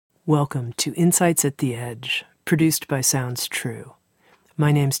Welcome to Insights at the Edge, produced by Sounds True.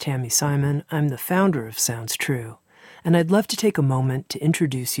 My name's Tami Simon. I'm the founder of Sounds True, and I'd love to take a moment to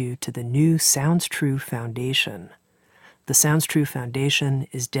introduce you to the new Sounds True Foundation. The Sounds True Foundation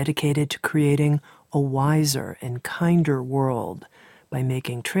is dedicated to creating a wiser and kinder world by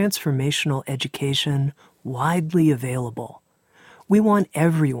making transformational education widely available. We want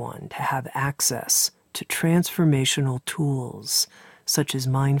everyone to have access to transformational tools such as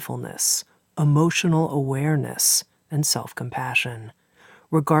mindfulness, emotional awareness, and self-compassion,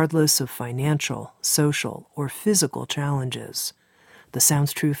 regardless of financial, social, or physical challenges. The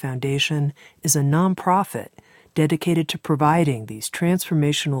Sounds True Foundation is a nonprofit dedicated to providing these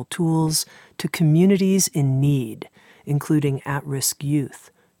transformational tools to communities in need, including at-risk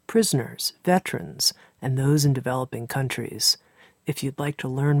youth, prisoners, veterans, and those in developing countries. If you'd like to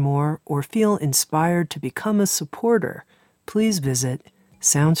learn more or feel inspired to become a supporter, please visit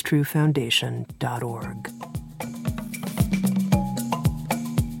SoundsTrueFoundation.org.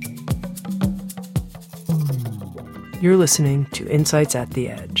 You're listening to Insights at the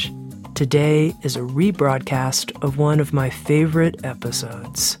Edge. Today is a rebroadcast of one of my favorite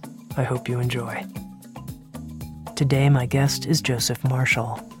episodes. I hope you enjoy. Today, my guest is Joseph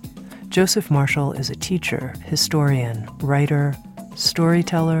Marshall. Joseph Marshall is a teacher, historian, writer,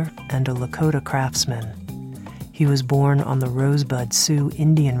 storyteller, and a Lakota craftsman. He was born on the Rosebud Sioux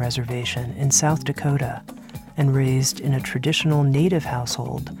Indian Reservation in South Dakota and raised in a traditional Native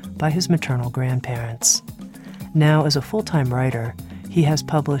household by his maternal grandparents. Now, as a full-time writer, he has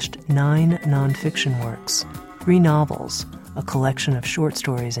published 9 nonfiction works, 3 novels, a collection of short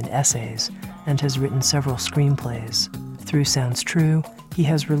stories and essays, and has written several screenplays. Through Sounds True, he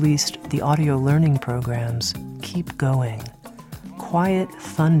has released the audio learning programs Keep Going, Quiet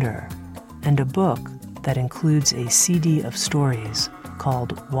Thunder, and a book that includes a CD of stories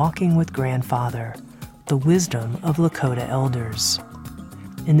called Walking with Grandfather, The Wisdom of Lakota Elders.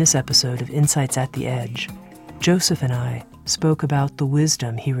 In this episode of Insights at the Edge, Joseph and I spoke about the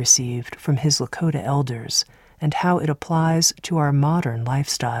wisdom he received from his Lakota elders and how it applies to our modern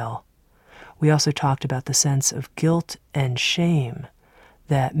lifestyle. We also talked about the sense of guilt and shame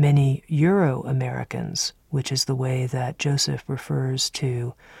that many Euro-Americans, which is the way that Joseph refers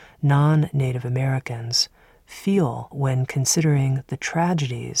to non-Native Americans, feel when considering the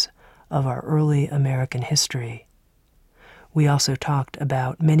tragedies of our early American history. We also talked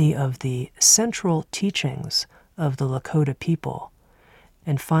about many of the central teachings of the Lakota people,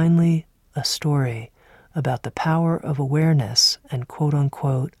 and finally, a story about the power of awareness and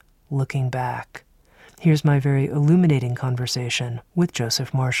quote-unquote looking back. Here's my very illuminating conversation with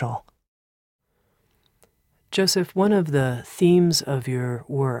Joseph Marshall. Joseph, one of the themes of your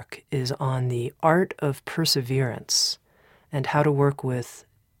work is on the art of perseverance and how to work with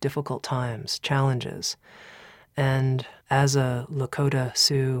difficult times, challenges. And as a Lakota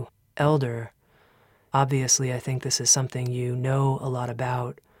Sioux elder, obviously I think this is something you know a lot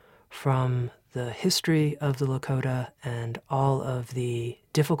about from the history of the Lakota and all of the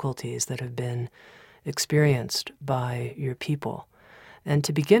difficulties that have been experienced by your people. And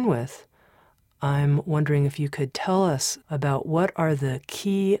to begin with, I'm wondering if you could tell us about what are the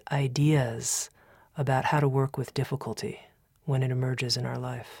key ideas about how to work with difficulty when it emerges in our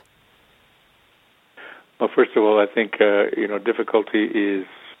life. Well, first of all, I think difficulty is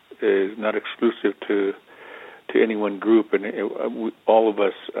not exclusive to any one group, and all of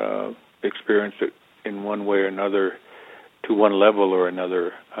us experience it in one way or another, to one level or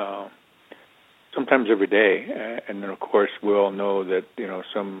another. Sometimes every day, and then of course we all know that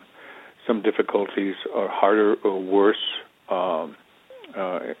some difficulties are harder or worse, and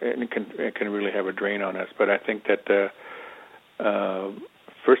it can really have a drain on us. But I think that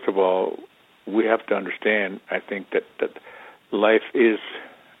first of all, we have to understand, I think, that life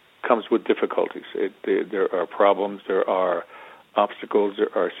comes with difficulties. There are problems, there are obstacles,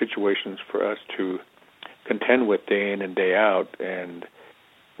 there are situations for us to contend with day in and day out. And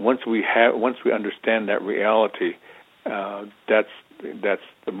once we understand that reality, that's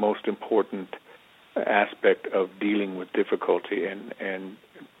the most important aspect of dealing with difficulty and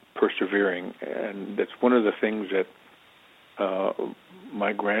persevering. And that's one of the things that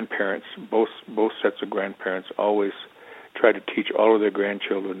my grandparents, both sets of grandparents, always try to teach all of their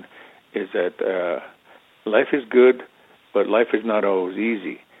grandchildren, is that life is good, but life is not always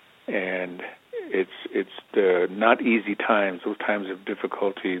easy. And it's the not easy times, those times of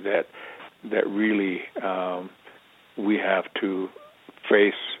difficulty that really we have to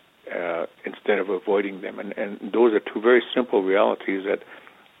face instead of avoiding them. And those are two very simple realities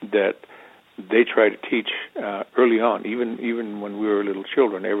that they try to teach early on, even when we were little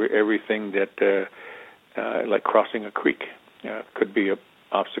children, everything that like crossing a creek could be an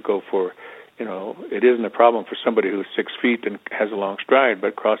obstacle for. It isn't a problem for somebody who's 6 feet and has a long stride,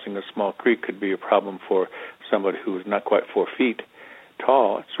 but crossing a small creek could be a problem for somebody who is not quite 4 feet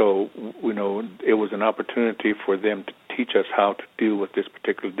tall. So, it was an opportunity for them to teach us how to deal with this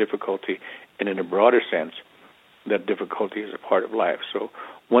particular difficulty, and in a broader sense, that difficulty is a part of life. So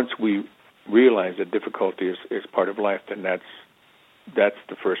once we realize that difficulty is part of life, then that's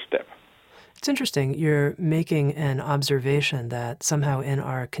the first step. It's interesting. You're making an observation that somehow in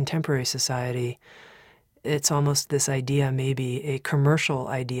our contemporary society, it's almost this idea, maybe a commercial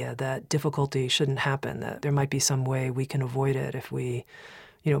idea, that difficulty shouldn't happen, that there might be some way we can avoid it if we,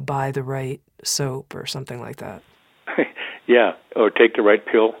 buy the right soap or something like that. Yeah, or take the right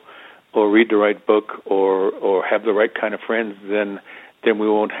pill, or read the right book, or have the right kind of friends, then we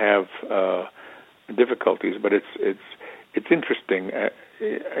won't have difficulties. But it's interesting.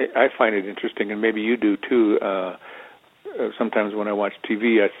 I find it interesting, and maybe you do too. Sometimes when I watch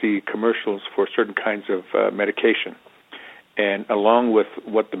TV, I see commercials for certain kinds of medication. And along with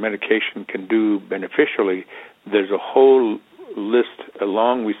what the medication can do beneficially, there's a whole list, a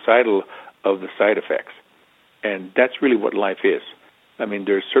long recital of the side effects. And that's really what life is. I mean,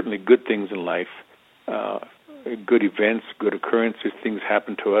 there's certainly good things in life, good events, good occurrences, things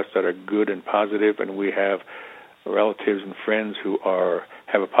happen to us that are good and positive, and we have relatives and friends who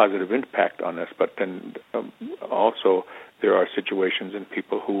have a positive impact on us. But then also there are situations and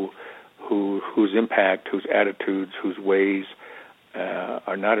people whose impact, whose attitudes, whose ways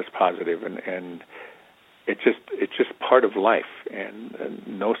are not as positive, and it's just part of life. And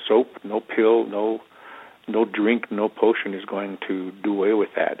no soap, no pill, no drink, no potion is going to do away with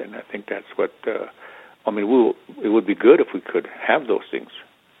that. And I think that's what it would be good if we could have those things,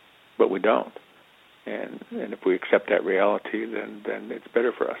 but we don't. And if we accept that reality, then it's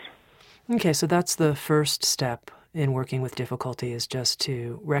better for us. Okay, so that's the first step in working with difficulty, is just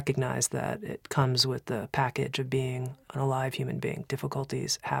to recognize that it comes with the package of being an alive human being.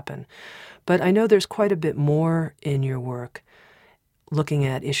 Difficulties happen. But I know there's quite a bit more in your work looking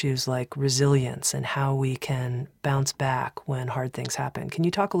at issues like resilience and how we can bounce back when hard things happen. Can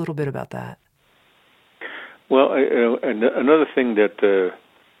you talk a little bit about that? Well, another thing that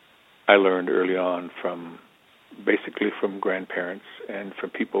I learned early on from grandparents and from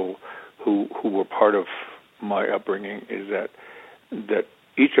people who were part of my upbringing is that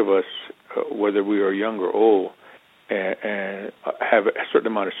each of us, whether we are young or old, have a certain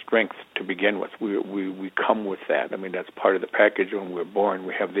amount of strength to begin with. We come with that. I mean, that's part of the package when we're born.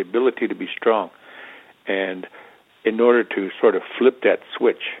 We have the ability to be strong. And in order to sort of flip that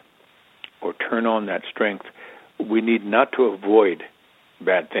switch or turn on that strength, we need not to avoid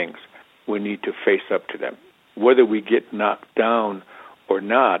bad things. We need to face up to them. Whether we get knocked down or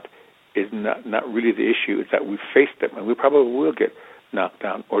not is not really the issue. It's that we face them, and we probably will get knocked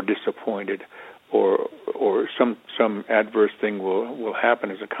down or disappointed, or some adverse thing will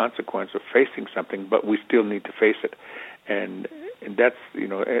happen as a consequence of facing something, but we still need to face it. And that's,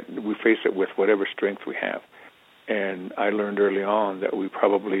 we face it with whatever strength we have. And I learned early on that we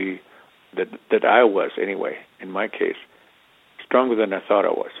probably, that I was anyway, in my case, stronger than I thought I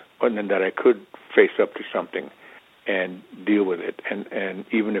was, and then that I could face up to something and deal with it. And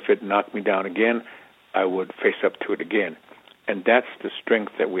even if it knocked me down again, I would face up to it again. And that's the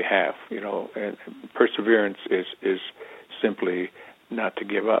strength that we have, and perseverance is simply not to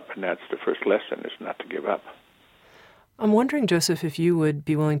give up. And that's the first lesson, is not to give up. I'm wondering, Joseph, if you would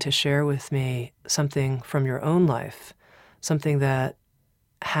be willing to share with me something from your own life, something that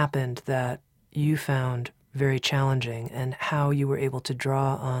happened that you found very challenging, and how you were able to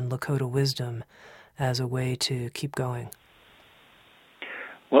draw on Lakota wisdom as a way to keep going.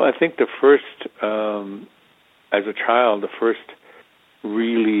 Well, I think the first, as a child, the first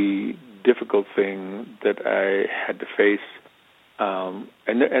really difficult thing that I had to face, and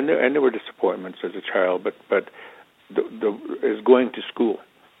there were disappointments as a child, but is going to school.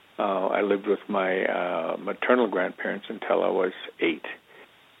 I lived with my maternal grandparents until I was 8.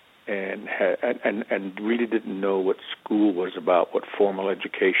 And really didn't know what school was about, what formal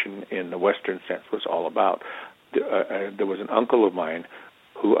education in the Western sense was all about. There was an uncle of mine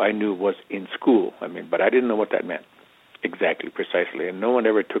who I knew was in school, but I didn't know what that meant exactly, precisely, and no one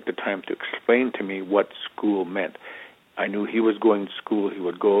ever took the time to explain to me what school meant. I knew he was going to school. He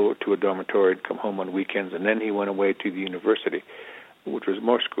would go to a dormitory and come home on weekends, and then he went away to the university, which was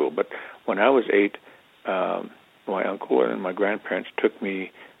more school. But when I was 8, my uncle and my grandparents took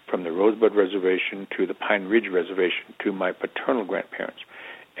me from the Rosebud Reservation to the Pine Ridge Reservation to my paternal grandparents.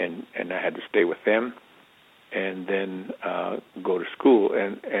 and I had to stay with them, and then go to school.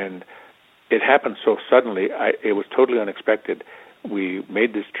 And it happened so suddenly. It was totally unexpected. We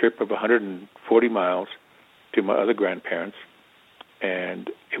made this trip of 140 miles to my other grandparents, and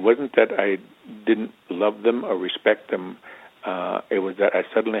it wasn't that I didn't love them or respect them. It was that I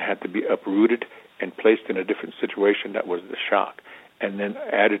suddenly had to be uprooted and placed in a different situation. That was the shock. And then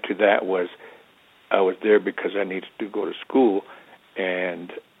added to that was I was there because I needed to go to school.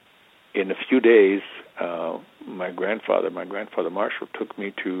 And in a few days, my grandfather Marshall, took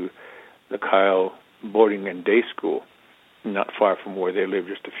me to the Kyle boarding and day school, not far from where they lived,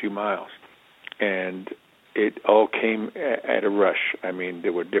 just a few miles. And it all came at a rush. I mean,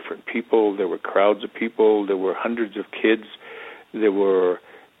 there were different people, there were crowds of people, there were hundreds of kids, there were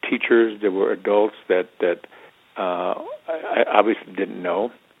teachers, there were adults that I obviously didn't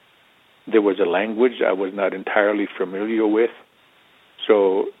know. There was a language I was not entirely familiar with,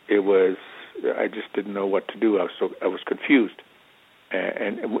 so I just didn't know what to do. I was confused.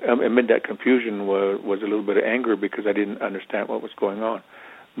 And amid that confusion was a little bit of anger because I didn't understand what was going on.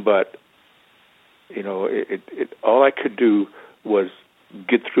 But all I could do was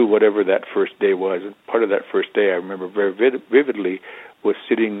get through whatever that first day was. And part of that first day, I remember very vividly, was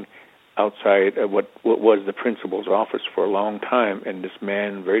sitting outside what was the principal's office for a long time, and this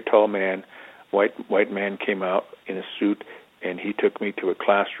man, very tall man, white man, came out in a suit, and he took me to a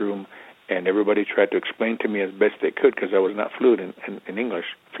classroom, and everybody tried to explain to me as best they could, because I was not fluent in English,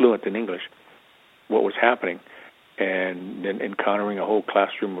 what was happening. And then encountering a whole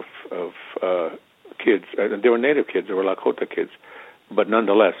classroom of kids. They were Native kids, they were Lakota kids, but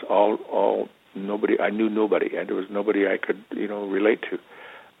nonetheless, nobody. I knew nobody, and there was nobody I could relate to.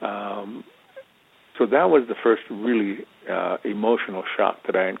 So that was the first really emotional shock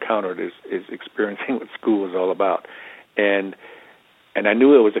that I encountered, is experiencing what school was all about, and I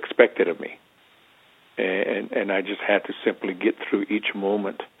knew it was expected of me, and I just had to simply get through each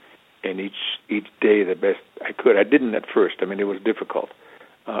moment and each day the best I could. I didn't at first. I mean, it was difficult.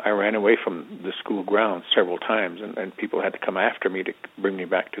 I ran away from the school grounds several times, and people had to come after me to bring me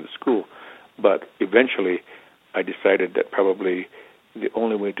back to the school. But eventually, I decided that probably the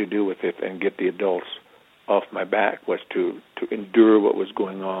only way to deal with it and get the adults off my back was to endure what was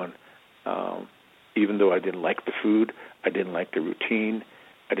going on. Even though I didn't like the food, I didn't like the routine,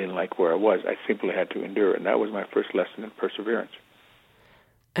 I didn't like where I was, I simply had to endure it. And that was my first lesson in perseverance.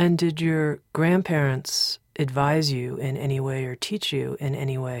 And did your grandparents advise you in any way or teach you in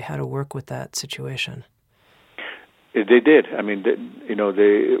any way how to work with that situation? They did. I mean,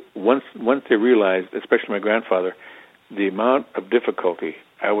 they once they realized, especially my grandfather, the amount of difficulty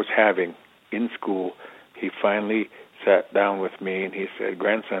I was having in school, he finally sat down with me and he said,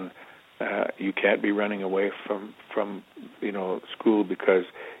 "Grandson, you can't be running away from school, because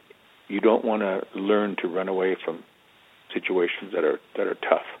you don't want to learn to run away from situations that are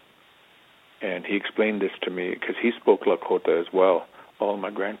tough." And he explained this to me because he spoke Lakota as well. All my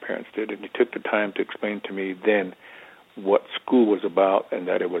grandparents did, and he took the time to explain to me then what school was about, and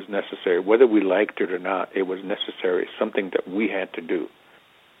that it was necessary. Whether we liked it or not, it was necessary, something that we had to do.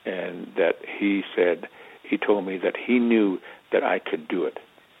 And that he told me that he knew that I could do it.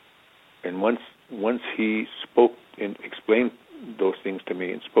 And once he spoke and explained those things to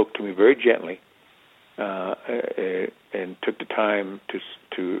me, and spoke to me very gently, and took the time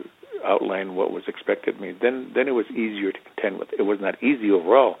to outline what was expected of me, then it was easier to contend with. It was not easy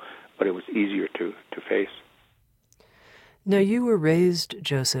overall, but it was easier to face. Now, you were raised,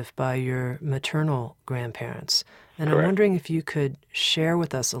 Joseph, by your maternal grandparents, and Correct. I'm wondering if you could share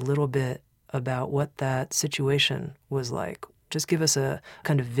with us a little bit about what that situation was like. Just give us a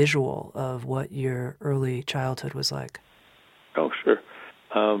kind of visual of what your early childhood was like. Oh, sure.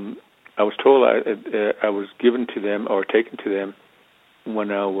 I was told I was given to them or taken to them when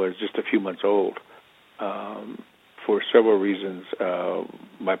I was just a few months old. For several reasons.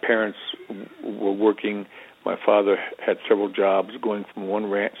 My parents were working. My father had several jobs, going from one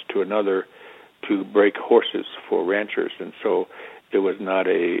ranch to another to break horses for ranchers, and so it was not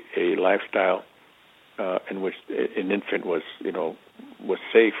a lifestyle in which an infant was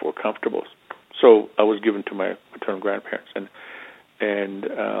safe or comfortable. So I was given to my maternal grandparents,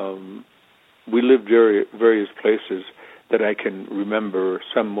 and we lived various places that I can remember,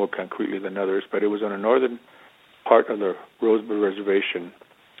 some more concretely than others, but it was on a northern part of the Rosebud Reservation,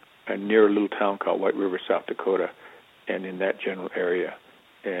 near a little town called White River, South Dakota, and in that general area.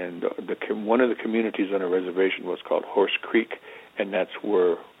 And one of the communities on the reservation was called Horse Creek, and that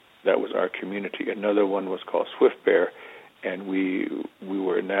was our community. Another one was called Swift Bear, and we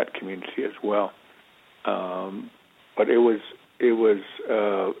were in that community as well. But it was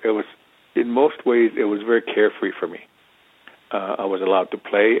was in most ways it was very carefree for me. I was allowed to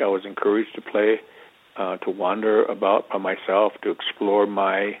play. I was encouraged to play, to wander about by myself, to explore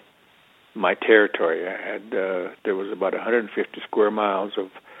my territory. I had there was about 150 square miles of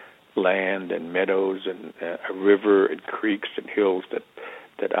land and meadows and a river and creeks and hills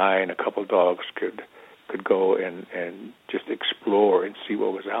that I and a couple dogs could go and just explore and see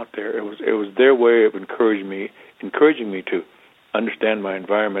what was out there. It was their way of encouraging me to understand my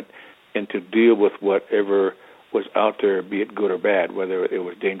environment and to deal with whatever was out there, be it good or bad, whether it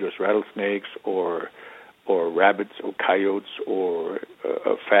was dangerous rattlesnakes or rabbits or coyotes or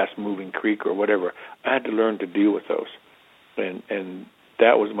a fast-moving creek or whatever. I had to learn to deal with those, and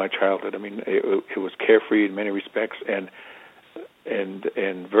that was my childhood. I mean, it was carefree in many respects and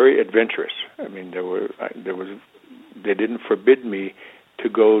very adventurous. I mean, they didn't forbid me to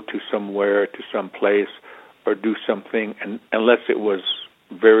go to somewhere, to some place, or do something, unless it was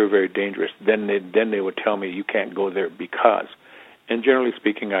very, very dangerous. Then they would tell me you can't go there because. And generally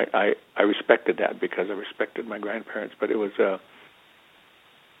speaking, I respected that because I respected my grandparents. But it was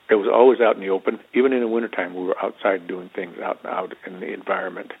always out in the open. Even in the wintertime, we were outside doing things out in the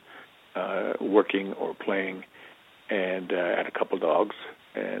environment, working or playing. And I had a couple dogs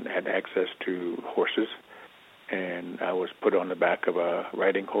and had access to horses. And I was put on the back of a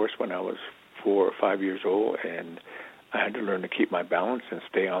riding horse when I was 4 or 5 years old, and I had to learn to keep my balance and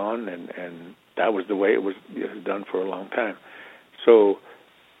stay on, and that was the way it was done for a long time. So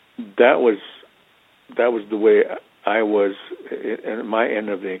that was the way I was in my end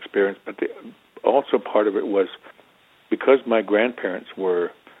of the experience. But also part of it was because my grandparents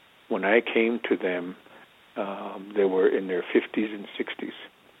were, when I came to them, they were in their 50s and 60s.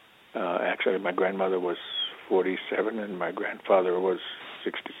 Actually, my grandmother was 47, and my grandfather was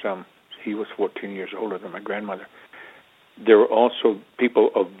 60-some. He was 14 years older than my grandmother. There were also people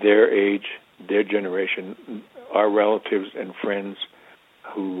of their age, their generation, our relatives and friends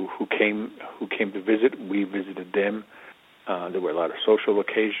who came to visit. We visited them. There were a lot of social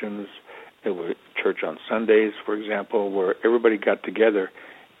occasions. There were church on Sundays, for example, where everybody got together.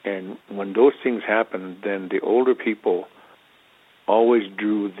 And when those things happened, then the older people always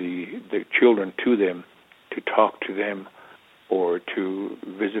drew the children to them to talk to them or to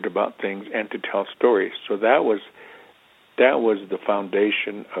visit about things and to tell stories. So that is the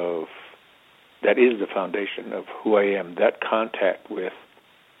foundation of who I am, that contact with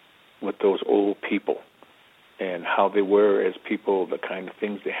those old people and how they were as people, the kind of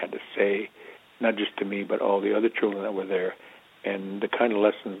things they had to say, not just to me, but all the other children that were there, and the kind of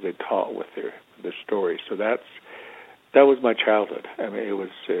lessons they taught with their stories. So that was my childhood. I mean, it was,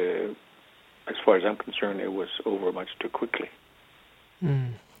 as far as I'm concerned, it was over much too quickly.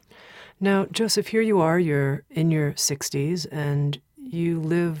 Mm. Now, Joseph, here you are, you're in your 60s, and you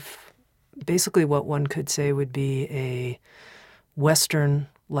live basically what one could say would be a Western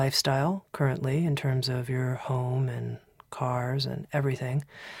lifestyle currently in terms of your home and cars and everything.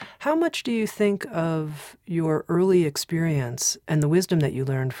 How much do you think of your early experience and the wisdom that you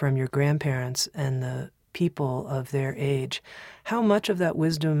learned from your grandparents and the people of their age? How much of that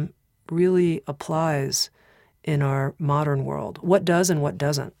wisdom really applies in our modern world? What does and what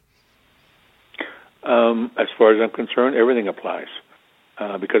doesn't? As far as I'm concerned, everything applies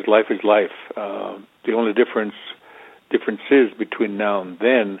because life is life. The only differences between now and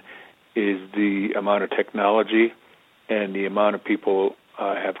then is the amount of technology and the amount of people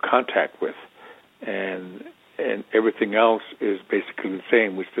I have contact with, and everything else is basically the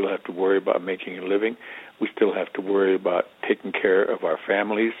same. We still have to worry about making a living. We still have to worry about taking care of our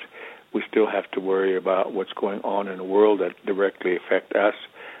families. We still have to worry about what's going on in the world that directly affect us.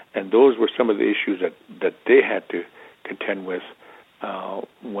 And those were some of the issues that they had to contend with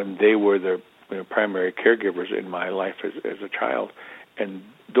when they were the primary caregivers in my life as a child. And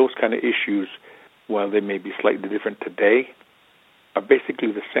those kind of issues, while they may be slightly different today, are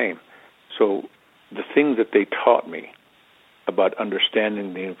basically the same. So the things that they taught me about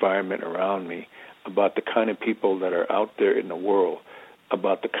understanding the environment around me, about the kind of people that are out there in the world,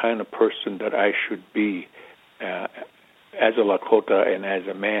 about the kind of person that I should be as a Lakota and as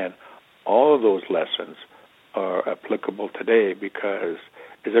a man, all of those lessons are applicable today because,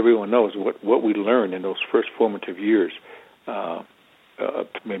 as everyone knows, what we learn in those first formative years, up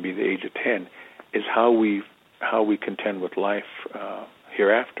to maybe the age of 10, is how we contend with life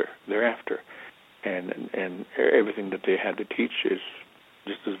thereafter, and everything that they had to teach is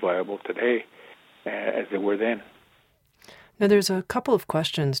just as viable today as they were then. Now, there's a couple of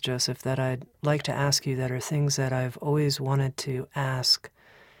questions, Joseph, that I'd like to ask you that are things that I've always wanted to ask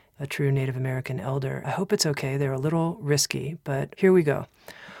a true Native American elder. I hope it's okay. They're a little risky, but here we go.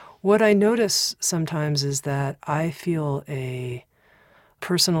 What I notice sometimes is that I feel a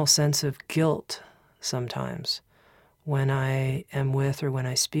personal sense of guilt sometimes when I am with or when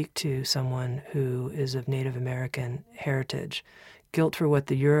I speak to someone who is of Native American heritage. Guilt for what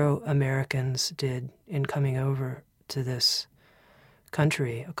the Euro-Americans did in coming over to this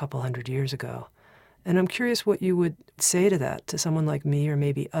country a couple hundred years ago. And I'm curious what you would say to that, to someone like me or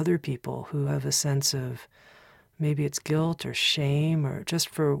maybe other people who have a sense of maybe it's guilt or shame or just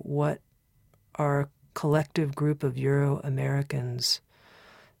for what our collective group of Euro-Americans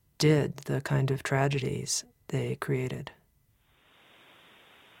did, the kind of tragedies they created.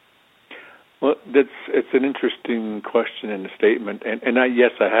 Well, it's an interesting question and a statement, and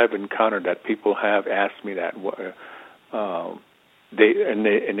yes, I have encountered that. People have asked me that.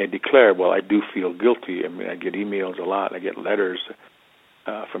 They declare, well, I do feel guilty. I mean, I get emails a lot. I get letters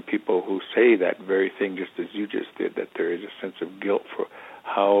from people who say that very thing, just as you just did, that there is a sense of guilt for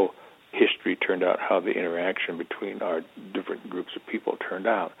how history turned out, how the interaction between our different groups of people turned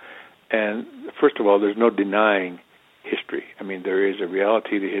out. And first of all, there's no denying history. I mean, there is a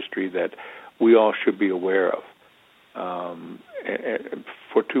reality to history that we all should be aware of, and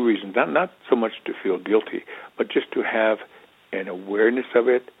for two reasons. Not so much to feel guilty, but just to have an awareness of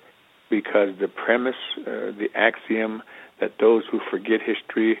it, because the premise, the axiom that those who forget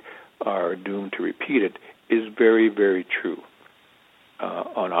history are doomed to repeat it is very, very true.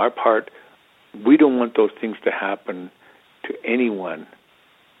 On our part, we don't want those things to happen to anyone,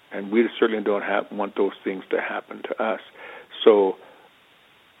 and we certainly don't want those things to happen to us. So,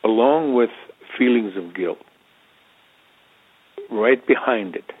 along with feelings of guilt, right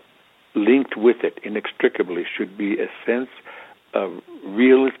behind it, linked with it inextricably, should be a sense of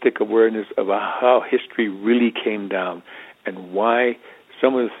realistic awareness of how history really came down and why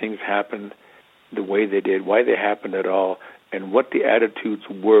some of the things happened the way they did, why they happened at all, and what the attitudes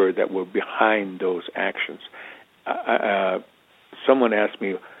were that were behind those actions. Someone asked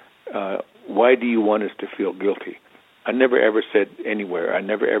me, why do you want us to feel guilty? I never ever said anywhere, I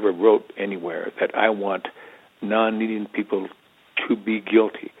never ever wrote anywhere that I want non-Indian people to be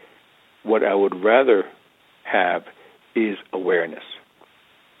guilty. What I would rather have is awareness.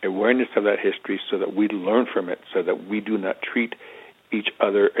 Awareness of that history so that we learn from it, so that we do not treat each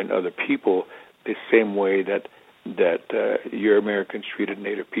other and other people the same way that Euro-Americans treated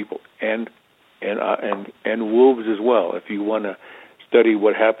Native people, and wolves as well. If you want to study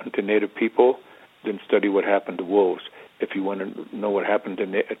what happened to Native people, then study what happened to wolves. If you want to know what happened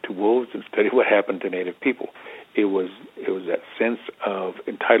to wolves, then study what happened to Native people. It was that sense of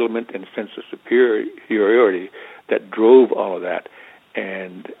entitlement and sense of superiority that drove all of that,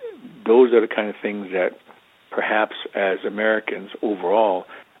 and those are the kind of things that perhaps as Americans overall,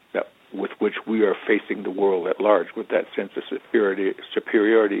 that with which we are facing the world at large, with that sense of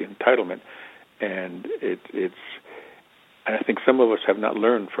superiority, entitlement, and it's. And I think some of us have not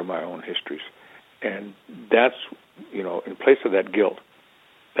learned from our own histories, and that's, in place of that guilt,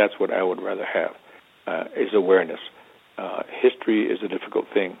 that's what I would rather have, is awareness. History is a difficult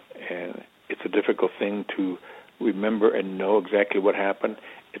thing, and it's a difficult thing to remember and know exactly what happened.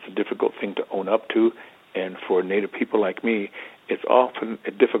 It's a difficult thing to own up to, and for Native people like me, it's often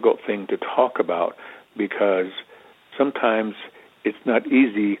a difficult thing to talk about because sometimes it's not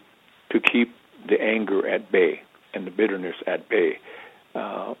easy to keep the anger at bay and the bitterness at bay.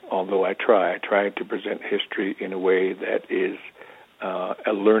 Although I try to present history in a way that is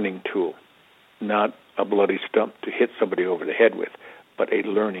a learning tool, not a bloody stump to hit somebody over the head with, but a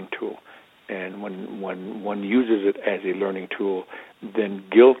learning tool. And when one uses it as a learning tool, then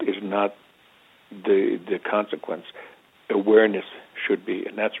guilt is not the consequence. Awareness should be,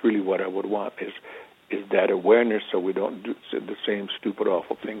 and that's really what I would want, is that awareness so we don't do the same stupid,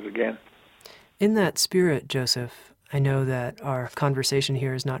 awful things again. In that spirit, Joseph, I know that our conversation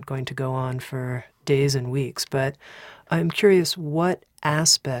here is not going to go on for days and weeks, but I'm curious, what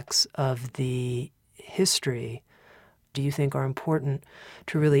aspects of the history do you think are important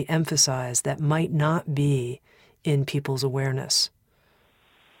to really emphasize that might not be in people's awareness?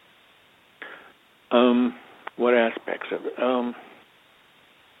 What aspects of it?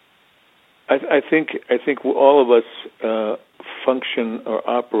 I think all of us function or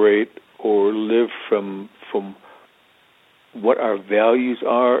operate or live from what our values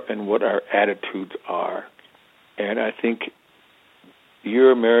are and what our attitudes are. And I think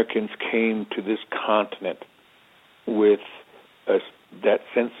Euro-Americans came to this continent with that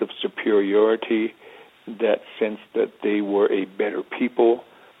sense of superiority, that sense that they were a better people,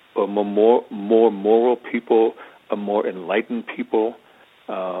 a more moral people, a more enlightened people,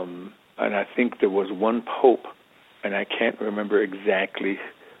 And I think there was one pope, and I can't remember exactly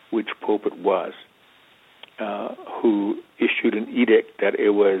which pope it was, who issued an edict that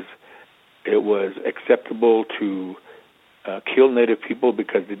it was acceptable to kill Native people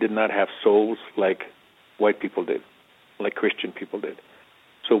because they did not have souls like white people did, like Christian people did.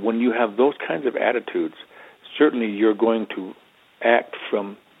 So when you have those kinds of attitudes, certainly you're going to act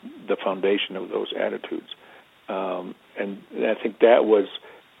from the foundation of those attitudes. And I think that was,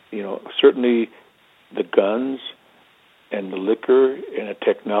 certainly the guns and the liquor and the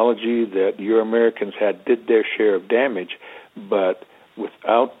technology that your Americans had did their share of damage, but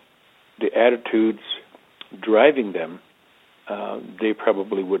without the attitudes driving them, they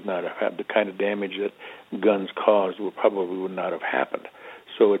probably would not have had the kind of damage that guns caused probably would not have happened.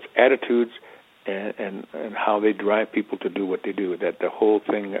 So it's attitudes and how they drive people to do what they do, that the whole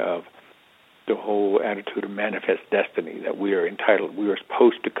attitude of manifest destiny, that we are entitled, we are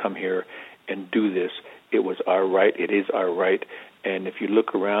supposed to come here and do this. It was our right, it is our right. And if you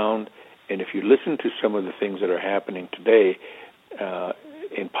look around and if you listen to some of the things that are happening today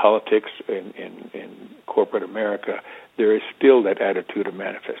in politics, in corporate America, there is still that attitude of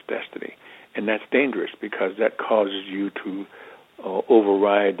manifest destiny. And that's dangerous because that causes you to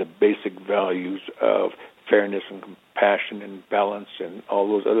override the basic values of fairness and compassion and balance and all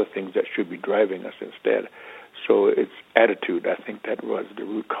those other things that should be driving us instead. So it's attitude. I think that was the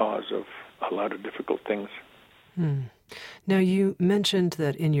root cause of a lot of difficult things. Now, you mentioned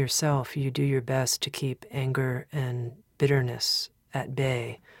that in yourself you do your best to keep anger and bitterness at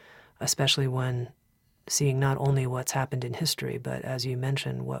bay, especially when seeing not only what's happened in history, but as you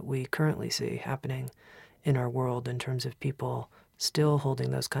mentioned, what we currently see happening in our world in terms of people still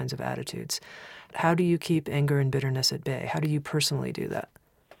holding those kinds of attitudes. How do you keep anger and bitterness at bay? How do you personally do that?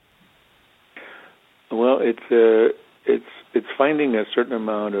 Well, it's finding a certain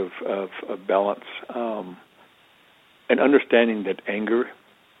amount of balance and understanding that anger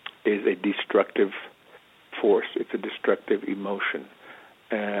is a destructive force. It's a destructive emotion.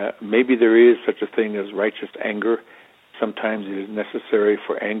 Maybe there is such a thing as righteous anger. Sometimes it is necessary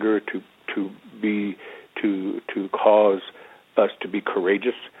for anger to cause us to be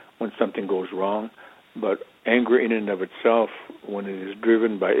courageous when something goes wrong. But anger in and of itself, when it is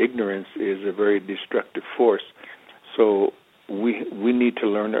driven by ignorance, is a very destructive force. So we need to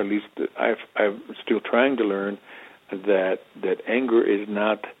learn, or at least I'm still trying to learn, that anger is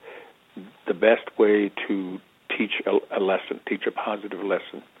not the best way to teach a lesson, teach a positive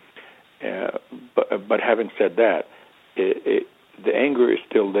lesson. But having said that, the anger is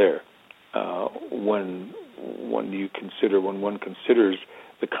still there when one considers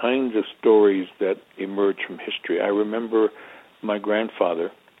the kinds of stories that emerge from history. I remember my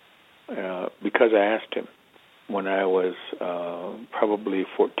grandfather, because I asked him when I was probably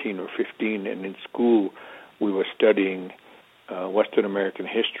 14 or 15, and in school we were studying Western American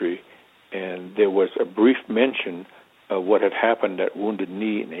history, and there was a brief mention of what had happened at Wounded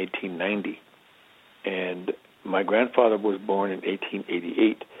Knee in 1890. And my grandfather was born in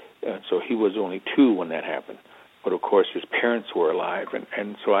 1888, so he was only 2 when that happened. But of course, his parents were alive,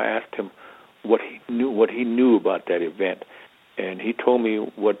 and so I asked him what he knew about that event, and he told me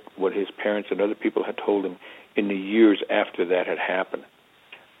what his parents and other people had told him in the years after that had happened,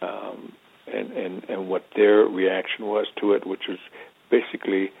 and what their reaction was to it, which was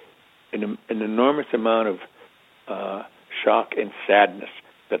basically an enormous amount of shock and sadness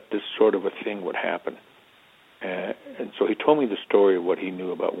that this sort of a thing would happen. And so he told me the story of what he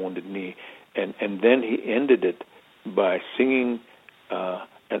knew about Wounded Knee, and then he ended it by singing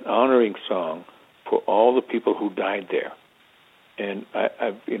an honoring song for all the people who died there. And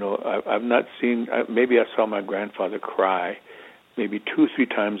I've not seen. Maybe I saw my grandfather cry, maybe 2 or 3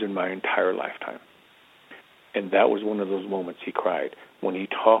 times in my entire lifetime. And that was one of those moments he cried when he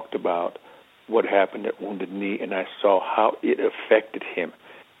talked about what happened at Wounded Knee, and I saw how it affected him.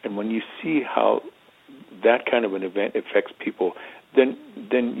 And when you see how that kind of an event affects people, then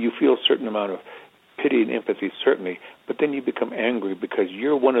you feel a certain amount of pity and empathy, certainly, but then you become angry because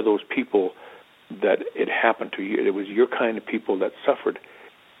you're one of those people that it happened to you. It was your kind of people that suffered,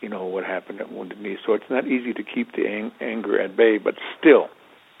 what happened at Wounded Knee. So it's not easy to keep the anger at bay, but still,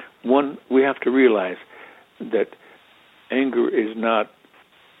 we have to realize that anger is not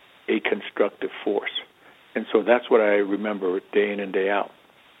a constructive force. And so that's what I remember day in and day out,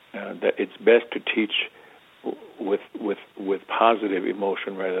 that it's best to teach with positive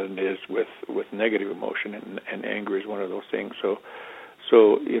emotion rather than it is with negative emotion, and anger is one of those things. So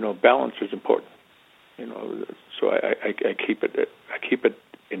balance is important. So I keep it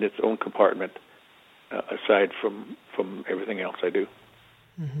in its own compartment aside from everything else I do.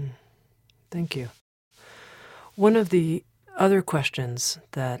 Thank you. One of the other questions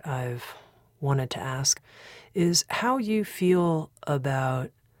that I've wanted to ask is how you feel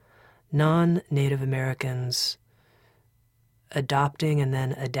about non-Native Americans adopting and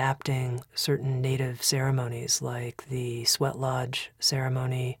then adapting certain Native ceremonies like the Sweat Lodge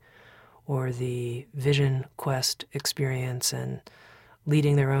ceremony or the Vision Quest experience and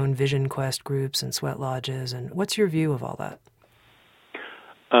leading their own Vision Quest groups and sweat lodges. And what's your view of all that?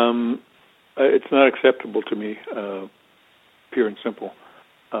 It's not acceptable to me, pure and simple.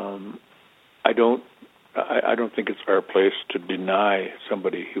 I don't think it's our place to deny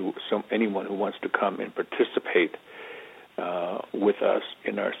anyone who wants to come and participate with us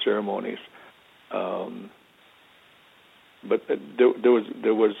in our ceremonies. But there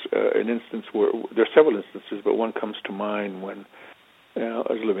was an instance there are several instances, but one comes to mind when I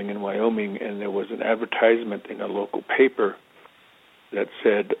was living in Wyoming, and there was an advertisement in a local paper that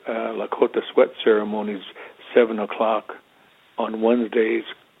said Lakota sweat ceremonies, 7:00 on Wednesdays,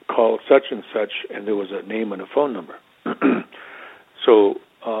 call such and such, and there was a name and a phone number. So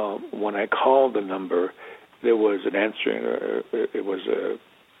when I called the number, there was an answering. There was a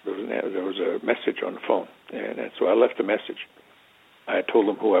message on the phone, and so I left a message. I told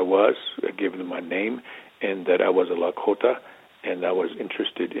them who I was. I gave them my name, and that I was a Lakota, and I was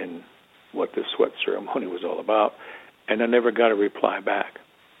interested in what the sweat ceremony was all about. And I never got a reply back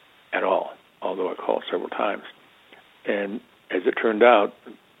at all, although I called several times. And as it turned out,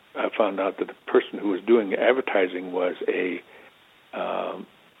 I found out that the person who was doing the advertising was a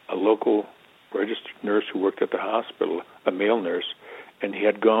local registered nurse who worked at the hospital, a male nurse, and he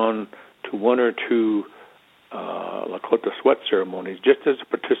had gone to one or two Lakota sweat ceremonies just as a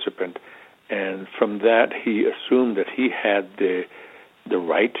participant, and from that he assumed that he had the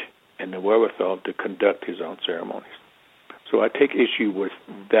right and the wherewithal to conduct his own ceremonies. So I take issue with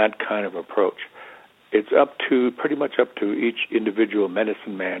that kind of approach. It's pretty much up to each individual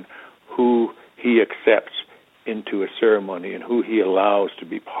medicine man who he accepts into a ceremony and who he allows to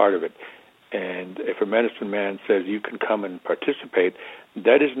be part of it. And if a medicine man says you can come and participate,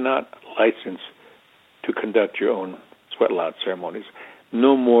 that is not license to conduct your own sweat lodge ceremonies,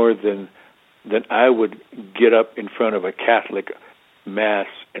 no more than I would get up in front of a Catholic Mass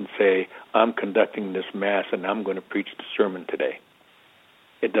and say, I'm conducting this Mass and I'm going to preach the sermon today.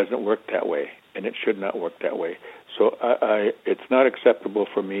 It doesn't work that way, and it should not work that way. So it's not acceptable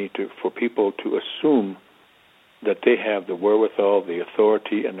for me for people to assume that they have the wherewithal, the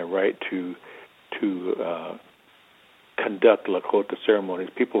authority, and the right to conduct Lakota ceremonies.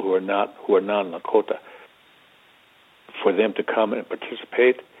 People who are non-Lakota, for them to come and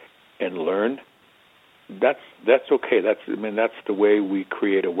participate and learn, that's okay. That's the way we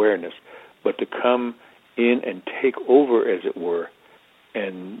create awareness. But to come in and take over, as it were,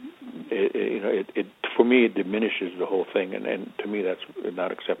 and it for me it diminishes the whole thing, and to me that's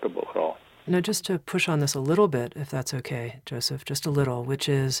not acceptable at all. Now, just to push on this a little bit, if that's okay, Joseph, just a little, which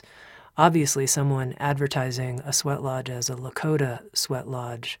is obviously someone advertising a sweat lodge as a Lakota sweat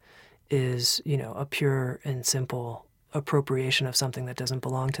lodge is, a pure and simple appropriation of something that doesn't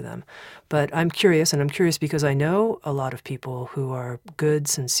belong to them. But I'm curious because I know a lot of people who are good,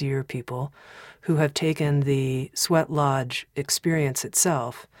 sincere people who have taken the sweat lodge experience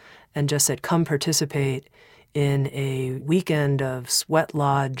itself and just said, come participate in a weekend of sweat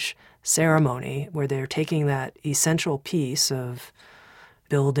lodge ceremony where they're taking that essential piece of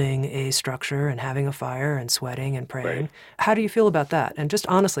building a structure and having a fire and sweating and praying. Right. How do you feel about that? And just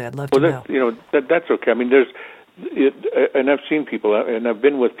honestly, I'd love to know. That's okay. I mean, and I've seen people, and I've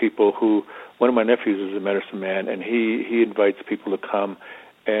been with people who, one of my nephews is a medicine man, and he invites people to come,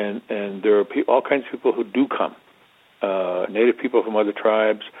 and there are all kinds of people who do come, Native people from other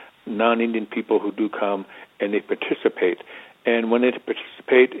tribes, non-Indian people who do come, and they participate. And when they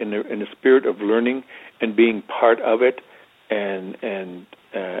participate in the spirit of learning and being part of it, and then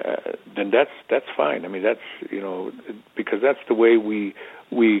that's fine. I mean, that's because that's the way we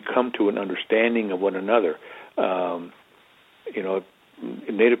come to an understanding of one another.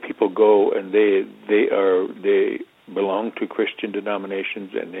 Native people go and they belong to Christian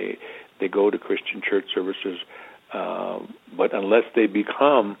denominations, and they go to Christian church services, but unless they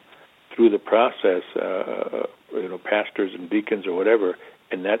become, through the process, pastors and deacons or whatever,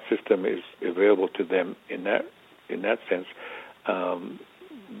 and that system is available to them in that sense,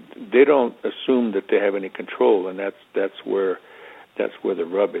 they don't assume that they have any control, and that's where the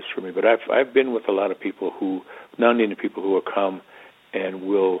rub is for me. But I've been with a lot of people non-Indian people who will come and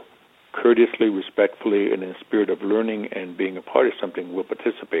will courteously, respectfully, and in the spirit of learning and being a part of something, will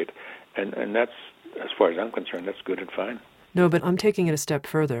participate, and that's, as far as I'm concerned, that's good and fine. No, but I'm taking it a step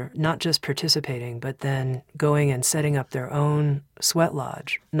further, not just participating, but then going and setting up their own sweat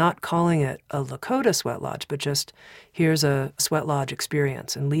lodge, not calling it a Lakota sweat lodge, but just here's a sweat lodge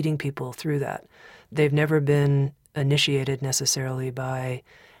experience and leading people through that. They've never been initiated necessarily by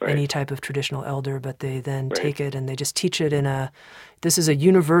any type of traditional elder, but they then take it and they just teach it this is a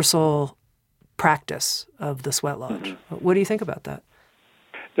universal practice of the sweat lodge. Mm-hmm. What do you think about that?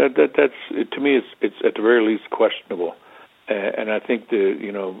 That's to me, it's at the very least questionable. And I think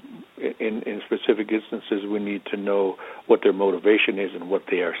in specific instances, we need to know what their motivation is and what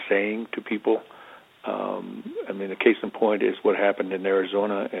they are saying to people. The case in point is what happened in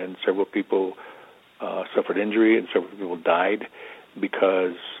Arizona, and several people suffered injury and several people died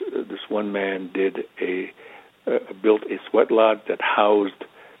because this one man built a sweat lodge that housed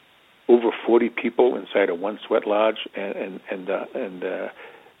over 40 people inside of one sweat lodge, and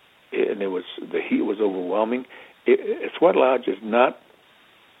the heat was overwhelming. A sweat lodge is not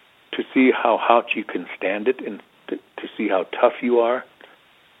to see how hot you can stand it and to see how tough you are.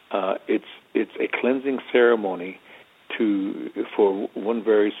 It's a cleansing ceremony for one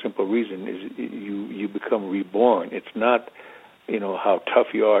very simple reason, is you become reborn. It's not how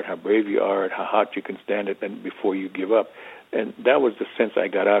tough you are and how brave you are and how hot you can stand it and before you give up. And that was the sense I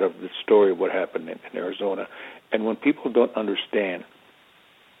got out of the story of what happened in Arizona. And when people don't understand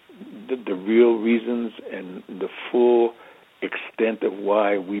the real reasons and the full extent of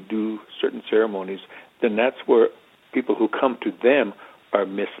why we do certain ceremonies, then that's where people who come to them are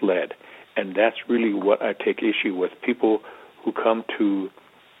misled. And that's really what I take issue with. People who come to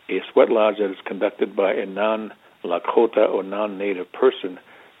a sweat lodge that is conducted by a non-Lakota or non-native person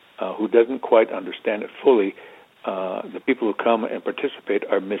who doesn't quite understand it fully, the people who come and participate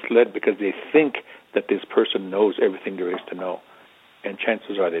are misled because they think that this person knows everything there is to know. And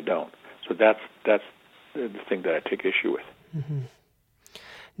chances are they don't. So that's the thing that I take issue with. Mm-hmm.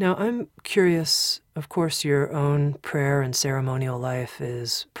 Now, I'm curious, of course, your own prayer and ceremonial life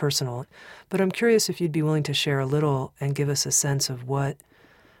is personal, but I'm curious if you'd be willing to share a little and give us a sense of what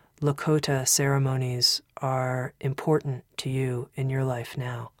Lakota ceremonies are important to you in your life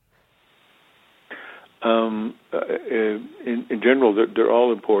now. In general, they're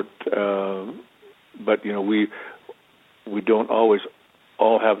all important, but we don't always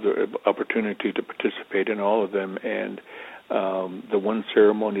all have the opportunity to participate in all of them. And the one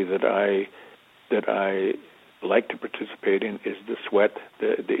ceremony that I like to participate in is the sweat,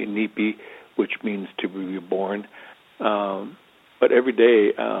 the inipi, which means to be reborn. But every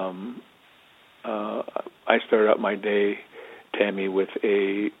day, I start out my day, Tami, with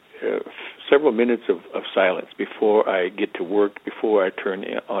several minutes of silence before I get to work, before I turn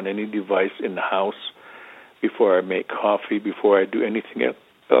on any device in the house, before I make coffee, before I do anything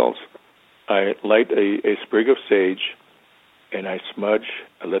else. I light a sprig of sage, and I smudge,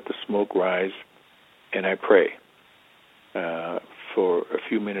 I let the smoke rise, and I pray. For a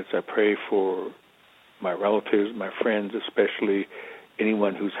few minutes, I pray for my relatives, my friends, especially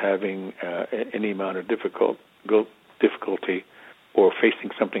anyone who's having any amount of difficulty or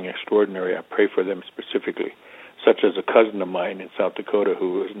facing something extraordinary. I pray for them specifically, such as a cousin of mine in South Dakota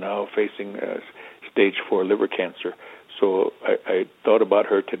who is now facing stage 4 liver cancer. So I thought about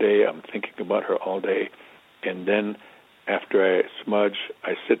her today. I'm thinking about her all day. And then after I smudge,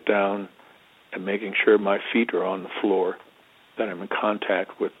 I sit down and making sure my feet are on the floor, that I'm in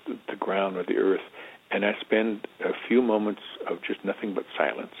contact with the ground or the earth. And I spend a few moments of just nothing but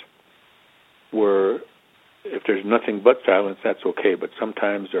silence, where if there's nothing but silence, that's okay. But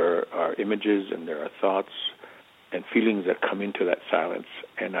sometimes there are images and there are thoughts and feelings that come into that silence,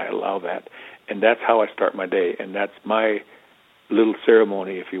 and I allow that. And that's how I start my day. And that's my little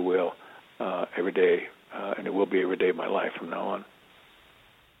ceremony, if you will, every day. And it will be every day of my life from now on.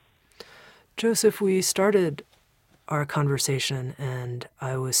 Joseph, we started our conversation, and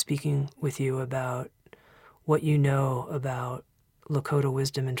I was speaking with you about what you know about Lakota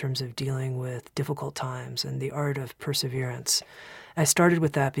wisdom in terms of dealing with difficult times and the art of perseverance. I started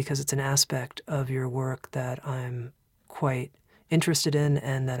with that because it's an aspect of your work that I'm quite interested in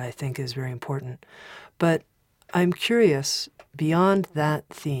and that I think is very important. But I'm curious, beyond that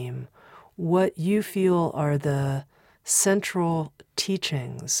theme, what you feel are the central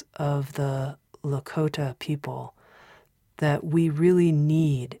teachings of the Lakota people that we really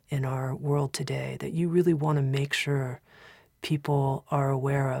need in our world today, that you really want to make sure people are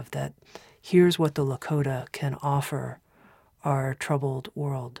aware of, that here's what the Lakota can offer our troubled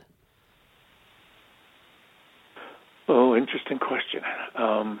world? Oh, interesting question.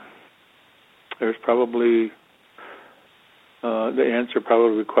 There's probably The answer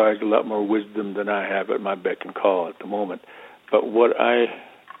probably requires a lot more wisdom than I have at my beck and call at the moment. But what I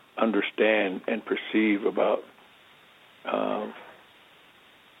understand and perceive about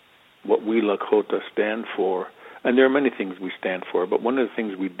what we Lakota stand for, and there are many things we stand for, but one of the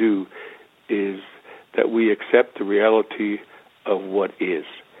things we do is that we accept the reality of what is.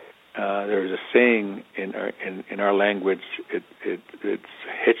 There's a saying in our language, it's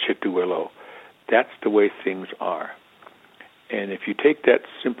Hechetuelo. That's the way things are. And if you take that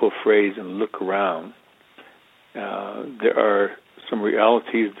simple phrase and look around, there are some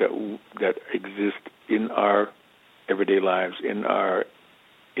realities that exist in our everyday lives, in our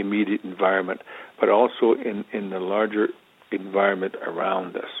immediate environment, but also in the larger environment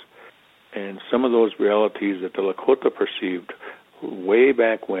around us. And some of those realities that the Lakota perceived way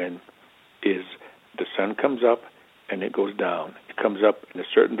back when is the sun comes up and it goes down. It comes up in a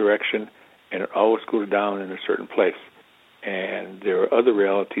certain direction and it always goes down in a certain place. And there are other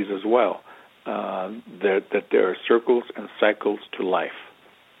realities as well, that there are circles and cycles to life.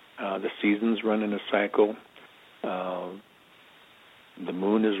 The seasons run in a cycle. The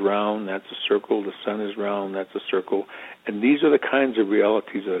moon is round, that's a circle. The sun is round, that's a circle. And these are the kinds of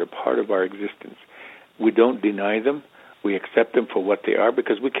realities that are part of our existence. We don't deny them. We accept them for what they are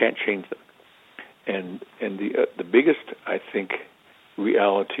because we can't change them. And the biggest, I think,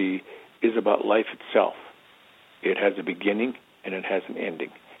 reality is about life itself. It has a beginning and it has an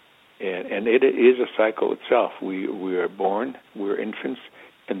ending. And it is a cycle itself. We are born, we're infants,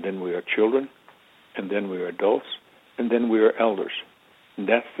 and then we are children, and then we are adults, and then we are elders. And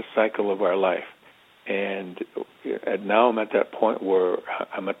that's the cycle of our life. And now I'm at that point where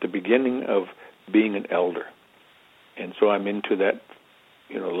I'm at the beginning of being an elder. And so I'm into that,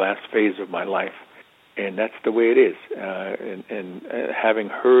 last phase of my life. And that's the way it is. And having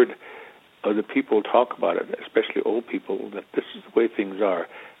heard other people talk about it, especially old people, that this is the way things are,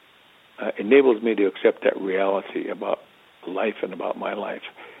 enables me to accept that reality about life and about my life.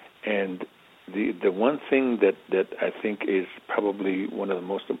 And the one thing that I think is probably one of the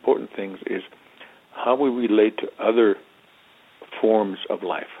most important things is how we relate to other forms of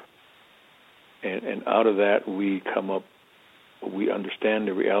life. And out of that we understand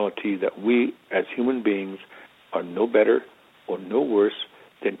the reality that we as human beings are no better or no worse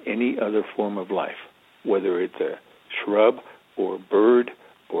than any other form of life, whether it's a shrub or a bird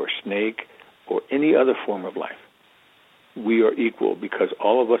or a snake or any other form of life. We are equal because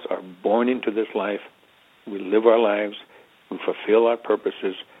all of us are born into this life, we live our lives, we fulfill our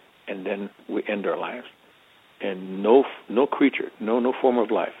purposes, and then we end our lives. And no creature, no form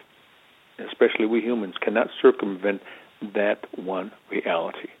of life, especially we humans, cannot circumvent that one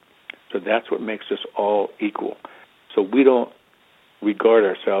reality. So that's what makes us all equal. So we don't regard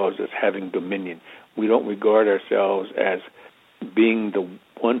ourselves as having dominion. We don't regard ourselves as being the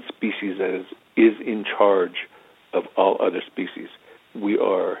one species that is in charge of all other species. We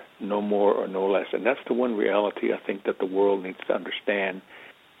are no more or no less. And that's the one reality I think that the world needs to understand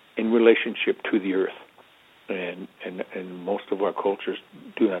in relationship to the earth. And most of our cultures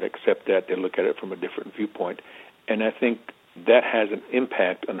do not accept that. They look at it from a different viewpoint. And I think that has an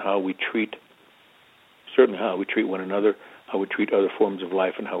impact on how we treat, certainly how we treat one another, how we treat other forms of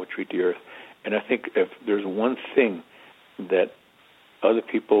life, and how we treat the earth. And I think if there's one thing that other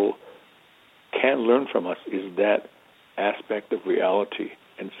people can learn from us is that aspect of reality.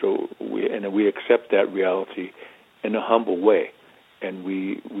 And so we accept that reality in a humble way, and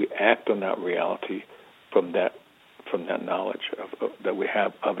we act on that reality from that knowledge that we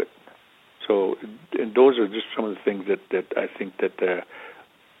have of it. So, and those are just some of the things that I think that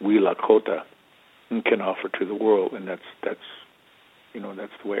we Lakota can offer to the world, and that's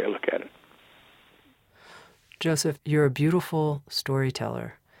the way I look at it. Joseph, you're a beautiful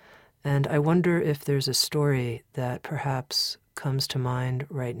storyteller, and I wonder if there's a story that perhaps comes to mind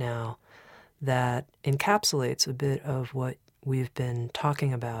right now that encapsulates a bit of what we've been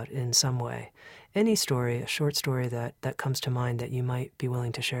talking about in some way. Any story, a short story that comes to mind that you might be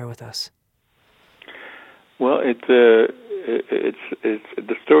willing to share with us. Well, it's the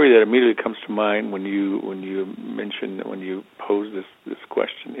story that immediately comes to mind when you pose this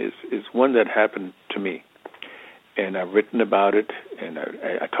question is one that happened to me, and I've written about it, and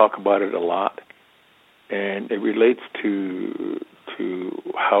I talk about it a lot, and it relates to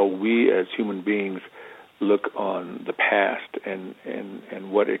how we as human beings look on the past and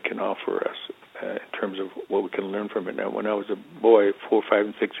what it can offer us in terms of what we can learn from it. Now, when I was a boy, 4, 5,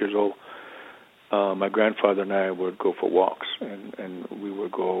 and 6 years old, my grandfather and I would go for walks, and we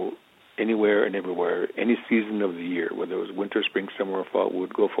would go anywhere and everywhere, any season of the year, whether it was winter, spring, summer, or fall, we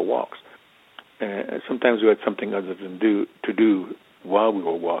would go for walks. sometimes we had something other to do while we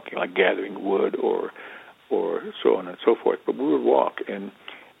were walking, like gathering wood or so on and so forth. But we would walk, and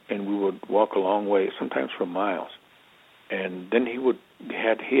we would walk a long way, sometimes for miles. And then he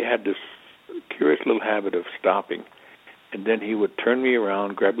had this curious little habit of stopping, and then he would turn me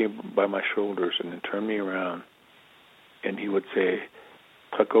around, grab me by my shoulders, and then turn me around, and he would say,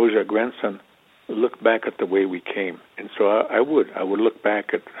 "Kakoja, grandson, look back at the way we came." And so I would look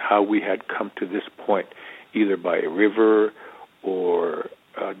back at how we had come to this point, either by a river or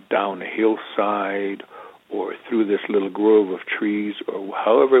down a hillside or through this little grove of trees, or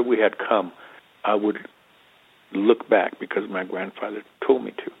however we had come. I would look back because my grandfather told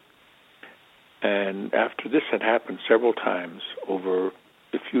me to. And after this had happened several times over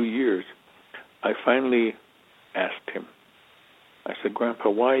a few years, I finally asked him. I said, "Grandpa,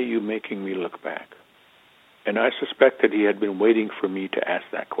 why are you making me look back?" And I suspected he had been waiting for me to ask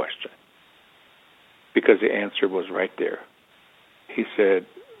that question, because the answer was right there. He said,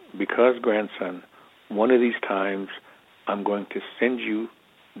 "Because, grandson, one of these times I'm going to send you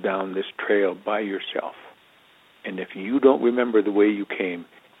down this trail by yourself. And if you don't remember the way you came,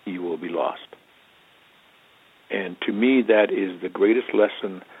 you will be lost." And to me, that is the greatest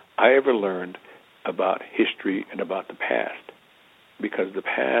lesson I ever learned about history and about the past, because the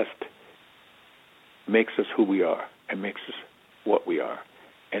past makes us who we are and makes us what we are.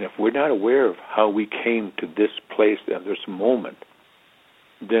 And if we're not aware of how we came to this place at this moment,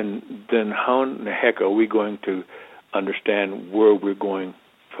 then how in the heck are we going to understand where we're going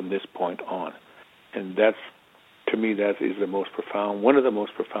from this point on? And that's, to me, that is one of the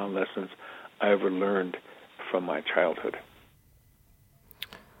most profound lessons I ever learned from my childhood.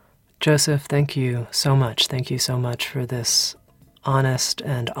 Joseph, thank you so much. Thank you so much for this honest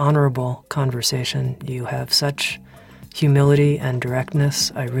and honorable conversation. You have such humility and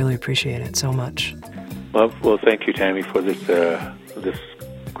directness. I really appreciate it so much. Well, thank you, Tami, for this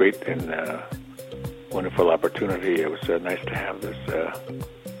great and wonderful opportunity. It was nice to have this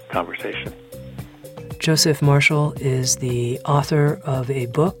conversation. Joseph Marshall is the author of a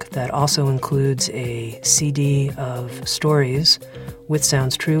book that also includes a CD of stories with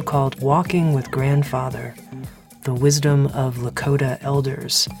Sounds True called Walking with Grandfather, The Wisdom of Lakota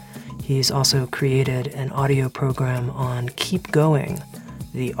Elders. He's also created an audio program on Keep Going,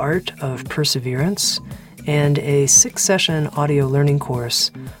 The Art of Perseverance, and a 6-session audio learning course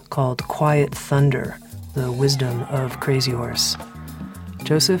called Quiet Thunder, The Wisdom of Crazy Horse.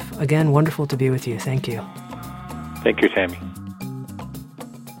 Joseph, again, wonderful to be with you. Thank you. Thank you, Tami.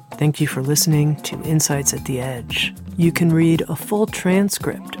 Thank you for listening to Insights at the Edge. You can read a full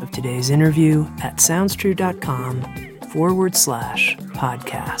transcript of today's interview at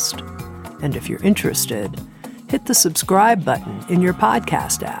soundstrue.com/podcast. And if you're interested, hit the subscribe button in your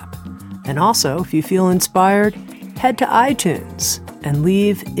podcast app. And also, if you feel inspired, head to iTunes and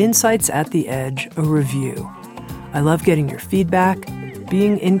leave Insights at the Edge a review. I love getting your feedback,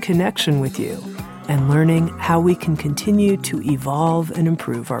 being in connection with you, and learning how we can continue to evolve and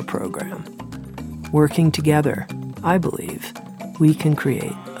improve our program. Working together, I believe, we can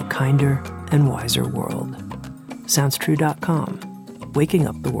create a kinder and wiser world. SoundsTrue.com, waking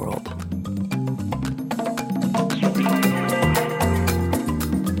up the world.